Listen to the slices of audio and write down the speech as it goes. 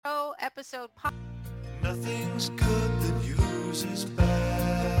episode. Nothing's good that uses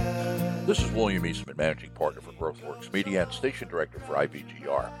bad. This is William Eastman, Managing Partner for GrowthWorks Media and Station Director for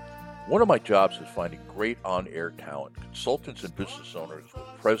IBGR. One of my jobs is finding great on-air talent, consultants and business owners with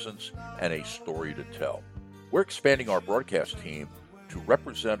presence and a story to tell. We're expanding our broadcast team to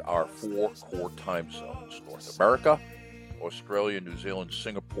represent our 4 core time zones: North America, Australia, New Zealand,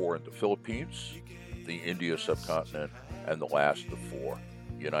 Singapore, and the Philippines, the India subcontinent, and the last of 4,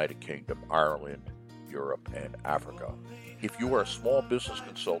 United Kingdom, Ireland, Europe, and Africa. If you are a small business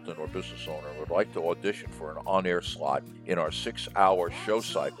consultant or business owner and would like to audition for an on-air slot in our 6-hour show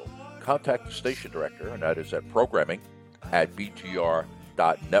cycle, contact the station director, and that is at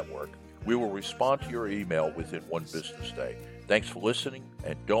programming@bgr.network. We will respond to your email within 1 business day. Thanks for listening,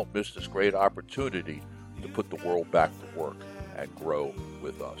 and don't miss this great opportunity to put the world back to work and grow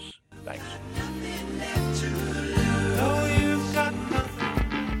with us. Thanks.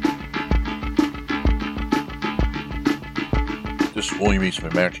 This is William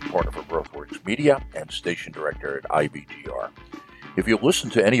Eastman, Managing Partner for GrowthWorks Media and Station Director at IBGR. If you listen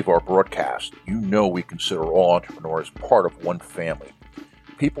to any of our broadcasts, you know we consider all entrepreneurs part of one family.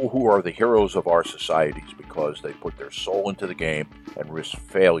 People who are the heroes of our societies because they put their soul into the game and risk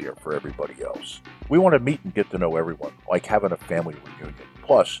failure for everybody else. We want to meet and get to know everyone, like having a family reunion.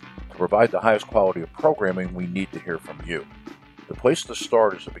 Plus, to provide the highest quality of programming, we need to hear from you. The place to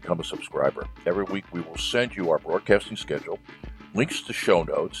start is to become a subscriber. Every week we will send you our broadcasting schedule, links to show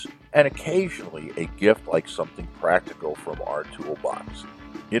notes, and occasionally a gift like something practical from our toolbox.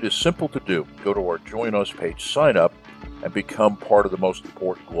 It is simple to do. Go to our Join Us page, sign up, and become part of the most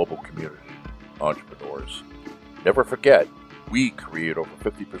important global community, entrepreneurs. Never forget, we create over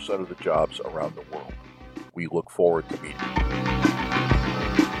 50% of the jobs around the world. We look forward to meeting you.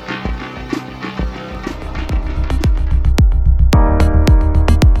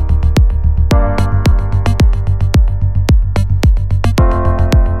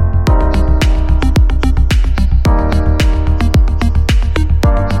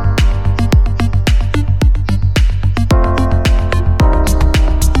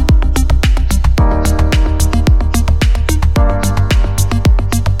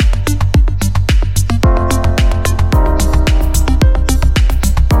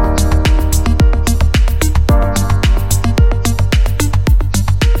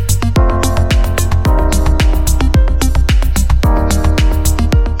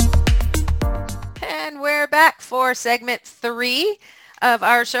 Segment 3 of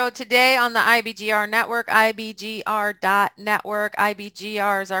our show today on the IBGR network, IBGR.network.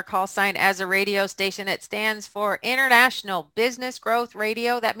 IBGR is our call sign as a radio station. It stands for International Business Growth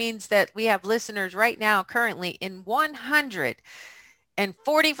Radio. That means that we have listeners right now currently in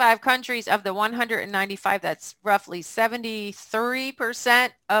 145 countries of the 195. That's roughly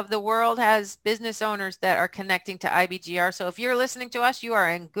 73% of the world has business owners that are connecting to IBGR. So if you're listening to us, you are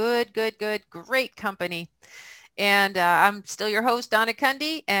in great company. And I'm still your host, Donna,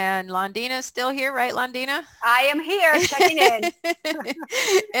 and Londina's still here, right, Londina? I am here, checking in.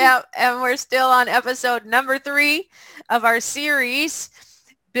 Yeah, and we're still on episode number 3 of our series,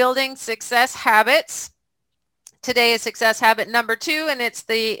 Building Success Habits. Today is success habit number 2, and it's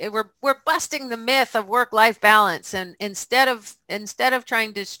we're busting the myth of work-life balance. And instead of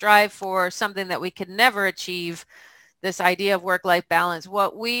trying to strive for something that we could never achieve, this idea of work-life balance,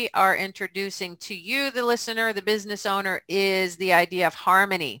 what we are introducing to you, the listener, the business owner, is the idea of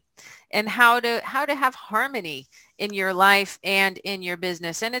harmony and how to have harmony in your life and in your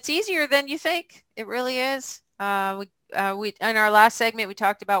business. And it's easier than you think. It really is. We in our last segment, we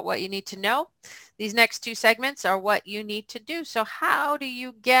talked about what you need to know. These next 2 segments are what you need to do. So how do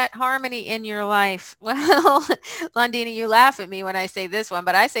you get harmony in your life? Well, Londina, you laugh at me when I say this one,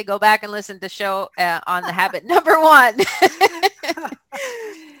 but I say go back and listen to the show on the habit number 1.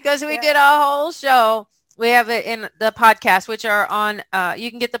 Because we did a whole show. We have it in the podcast, which are on,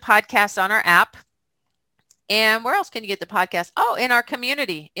 you can get the podcast on our app. And where else can you get the podcast? Oh, in our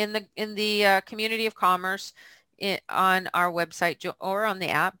community, in the community of commerce. On our website or on the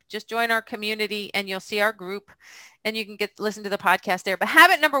app. Just join our community and you'll see our group and you can listen to the podcast there. But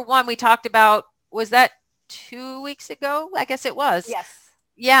habit number 1 we talked about, was that 2 weeks ago? I guess it was. Yes.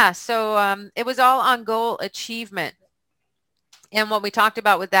 Yeah. So it was all on goal achievement. And what we talked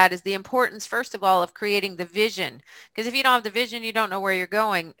about with that is the importance, first of all, of creating the vision. Because if you don't have the vision, you don't know where you're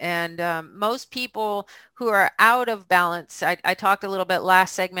going. And most people who are out of balance, I talked a little bit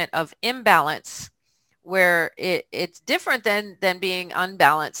last segment of imbalance, where it's different than being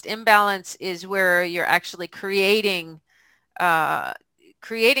unbalanced. Imbalance is where you're actually creating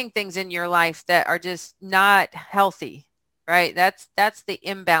things in your life that are just not healthy, right? That's the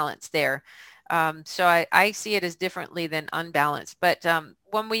imbalance there. So I see it as differently than unbalanced. But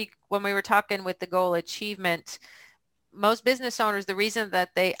when we were talking with the goal achievement, most business owners, the reason that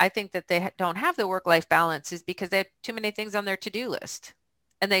I think that they don't have the work-life balance is because they have too many things on their to-do list.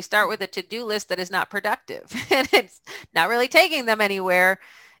 And they start with a to-do list that is not productive and it's not really taking them anywhere.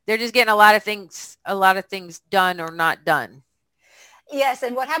 They're just getting a lot of things done or not done. Yes,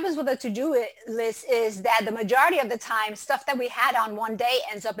 and what happens with a to-do list is that the majority of the time, stuff that we had on one day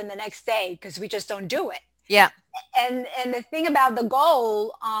ends up in the next day because we just don't do it. Yeah. And the thing about the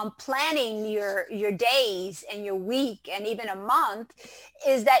goal, planning your days and your week and even a month,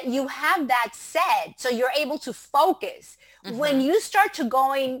 is that you have that set, so you're able to focus. When Mm-hmm. you start to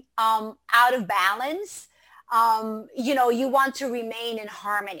going out of balance, you want to remain in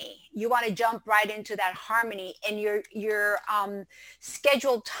harmony. You want to jump right into that harmony, and your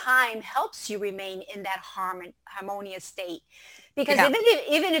scheduled time helps you remain in that harmonious state. Because Yeah.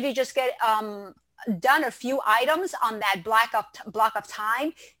 even if you just get done a few items on that block of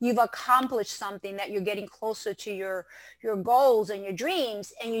time, you've accomplished something, that you're getting closer to your goals and your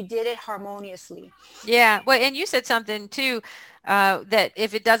dreams, and you did it harmoniously. Yeah. Well, and you said something too, that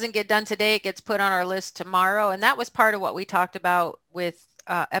if it doesn't get done today, it gets put on our list tomorrow. And that was part of what we talked about with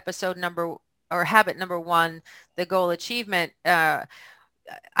episode number or habit number 1, the goal achievement. I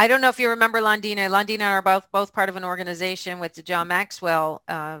don't know if you remember Londina. Londina and I are both part of an organization with the John Maxwell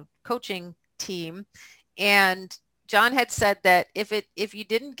coaching team. And John had said that if you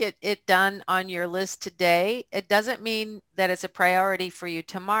didn't get it done on your list today, it doesn't mean that it's a priority for you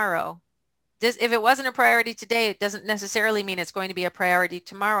tomorrow. If it wasn't a priority today, it doesn't necessarily mean it's going to be a priority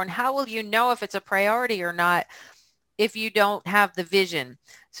tomorrow. And how will you know if it's a priority or not if you don't have the vision?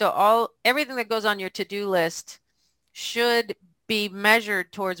 So everything that goes on your to-do list should be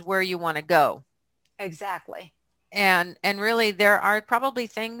measured towards where you want to go. Exactly. And really there are probably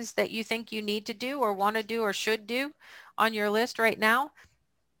things that you think you need to do or want to do or should do on your list right now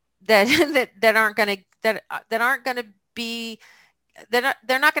that that aren't going to that aren't going to be they're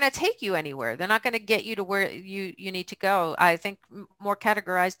not going to take you anywhere. They're not going to get you to where you need to go. I think more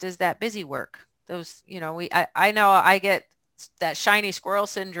categorized as that busy work. Those, I know I get that shiny squirrel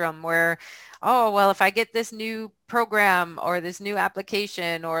syndrome where, oh, well, if I get this new program or this new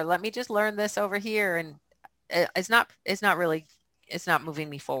application, or let me just learn this over here. And it's not moving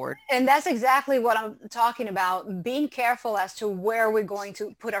me forward. And that's exactly what I'm talking about, being careful as to where we're going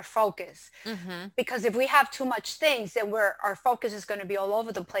to put our focus. Mm-hmm. Because if we have too much things, then our focus is going to be all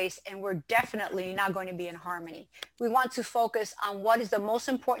over the place, and we're definitely not going to be in harmony. We want to focus on what is the most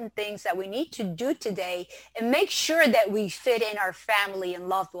important things that we need to do today, and make sure that we fit in our family and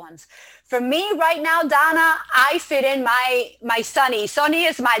loved ones. For me right now, Donna, I fit in my Sonny. Sonny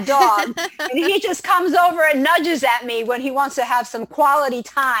is my dog, and he just comes over and nudges at me when he wants to have some quality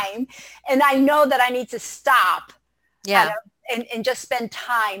time, and I know that I need to stop. Yeah. And just spend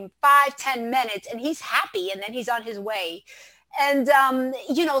time, 5-10 minutes, and he's happy, and then he's on his way. And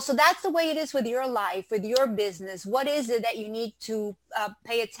so that's the way it is with your life, with your business. What is it that you need to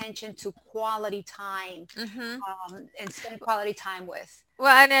pay attention to? Quality time. Mm-hmm. And spend quality time with.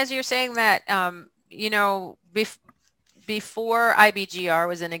 Well, and as you're saying that, before IBGR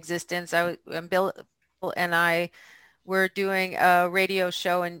was in existence, Bill and I were doing a radio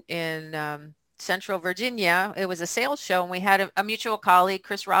show in Central Virginia. It was a sales show, and we had a mutual colleague,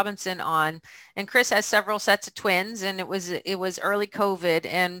 Chris Robinson, on. And Chris has several sets of twins, and it was early COVID.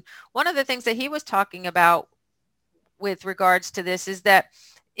 And one of the things that he was talking about with regards to this is that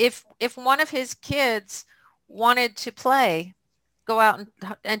if one of his kids wanted to play, go out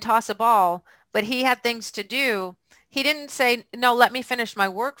and toss a ball, but he had things to do, he didn't say, no, let me finish my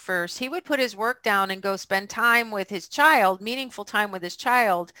work first. He would put his work down and go spend time with his child, meaningful time with his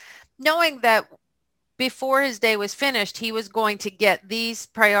child, knowing that before his day was finished, he was going to get these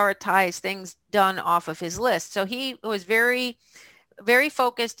prioritized things done off of his list. So he was very, very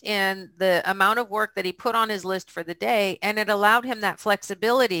focused in the amount of work that he put on his list for the day. And it allowed him that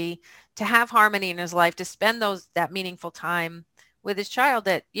flexibility to have harmony in his life, to spend that meaningful time with his child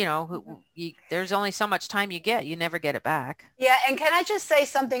that, there's only so much time you get. You never get it back. Yeah. And can I just say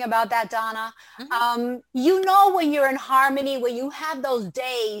something about that, Donna? Mm-hmm. When you're in harmony, when you have those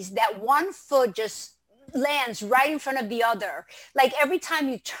days that one foot just lands right in front of the other, like every time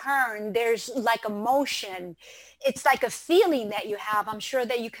you turn, there's like a motion. It's like a feeling that you have. I'm sure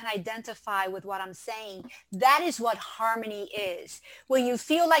that you can identify with what I'm saying. That is what harmony is. When you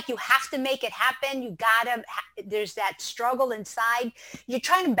feel like you have to make it happen, there's that struggle inside. You're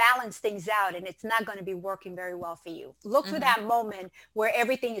trying to balance things out, and it's not going to be working very well for you. Look for that moment where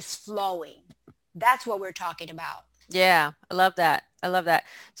everything is flowing. That's what we're talking about. Yeah, I love that. I love that.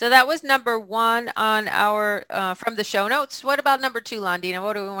 So that was number one on our from the show notes. What about number two, Londina?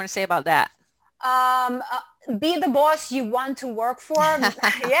 What do we want to say about that? Be the boss you want to work for.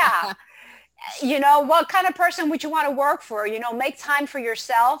 Yeah. What kind of person would you want to work for? Make time for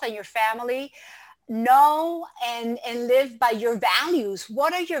yourself and your family. Know and live by your values.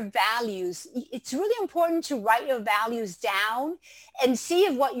 What are your values? It's really important to write your values down and see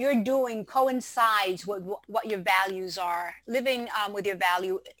if what you're doing coincides with what your values are. Living with your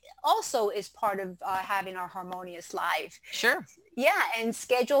value also is part of having a harmonious life. Sure. Yeah, and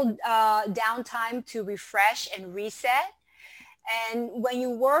schedule downtime to refresh and reset. And when you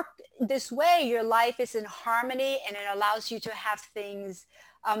work this way, your life is in harmony and it allows you to have things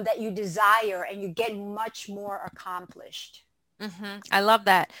that you desire and you get much more accomplished. I love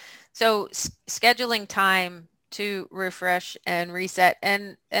that. So scheduling time to refresh and reset,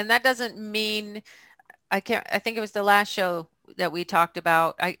 and that doesn't mean I think it was the last show that we talked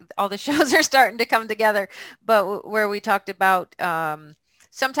about. All the shows are starting to come together, but where we talked about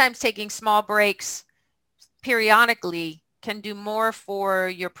sometimes taking small breaks periodically can do more for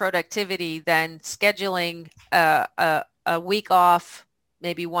your productivity than scheduling a week off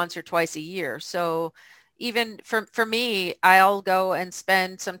maybe once or twice a year. So even for me, I'll go and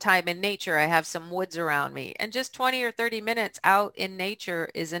spend some time in nature. I have some woods around me, and just 20 or 30 minutes out in nature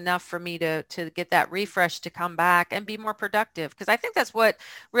is enough for me to get that refresh, to come back and be more productive. Because I think that's what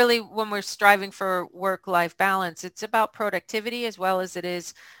really, when we're striving for work-life balance, it's about productivity as well as it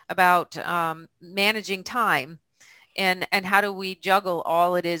is about managing time and how do we juggle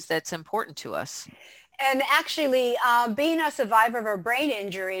all it is that's important to us. And actually, being a survivor of a brain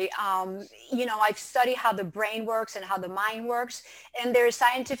injury, I've studied how the brain works and how the mind works. And there's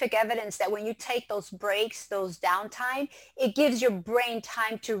scientific evidence that when you take those breaks, those downtime, it gives your brain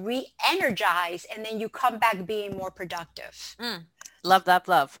time to re-energize, and then you come back being more productive. Love, love,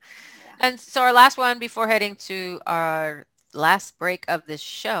 love. Yeah. And so our last one before heading to our last break of this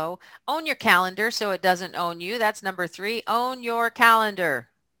show, own your calendar so it doesn't own you. That's number 3. Own your calendar.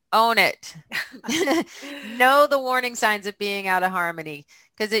 Own it. Know the warning signs of being out of harmony,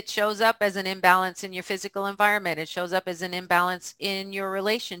 because it shows up as an imbalance in your physical environment. It shows up as an imbalance in your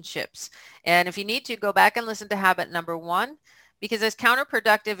relationships. And if you need to, go back and listen to habit number 1, because as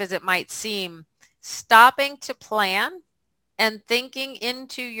counterproductive as it might seem, stopping to plan and thinking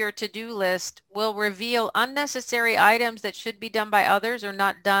into your to-do list will reveal unnecessary items that should be done by others or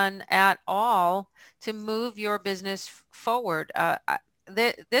not done at all to move your business forward.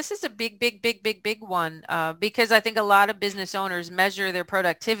 This is a big one, because I think a lot of business owners measure their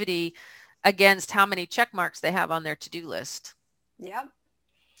productivity against how many check marks they have on their to-do list. Yep.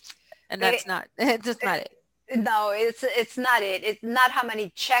 And that's not it. No, it's not it. It's not how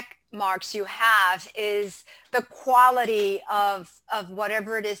many check marks you have, is the quality of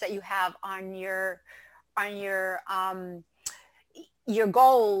whatever it is that you have on your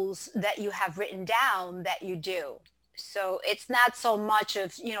goals that you have written down that you do. So it's not so much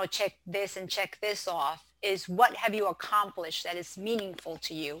of, check this and check this off, is what have you accomplished that is meaningful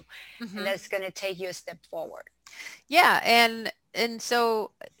to you, and that's going to take you a step forward. Yeah. And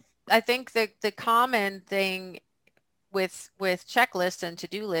so I think that the common thing with checklists and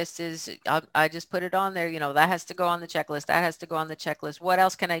to-do lists is I just put it on there, that has to go on the checklist. That has to go on the checklist. What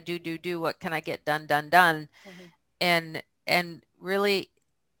else can I do? What can I get done? And really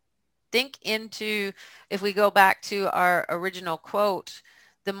think into, if we go back to our original quote,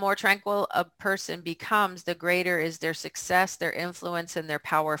 the more tranquil a person becomes, the greater is their success, their influence, and their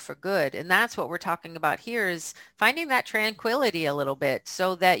power for good. And that's what we're talking about here, is finding that tranquility a little bit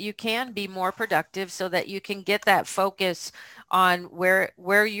so that you can be more productive, so that you can get that focus on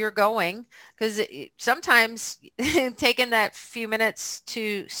where you're going. Because sometimes taking that few minutes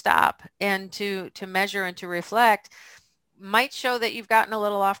to stop and to measure and to reflect might show that you've gotten a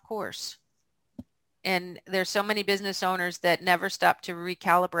little off course. And there's so many business owners that never stop to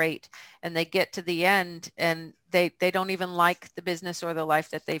recalibrate, and they get to the end and they don't even like the business or the life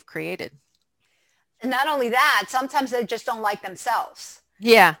that they've created. And not only that, sometimes they just don't like themselves.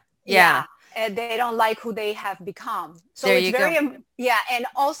 Yeah. And they don't like who they have become. So there it's you very, go. Yeah. And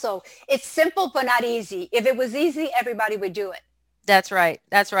also it's simple, but not easy. If it was easy, everybody would do it. That's right.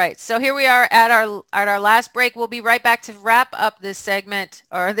 So here we are at our last break. We'll be right back to wrap up this segment,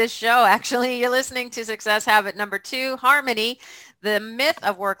 or this show. Actually, you're listening to Success Habit number 2, Harmony, the Myth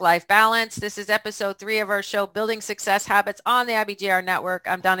of Work-Life Balance. This is episode 3 of our show, Building Success Habits on the IBGR Network.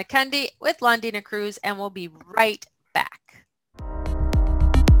 I'm Donna Kendi with Londina Cruz, and we'll be right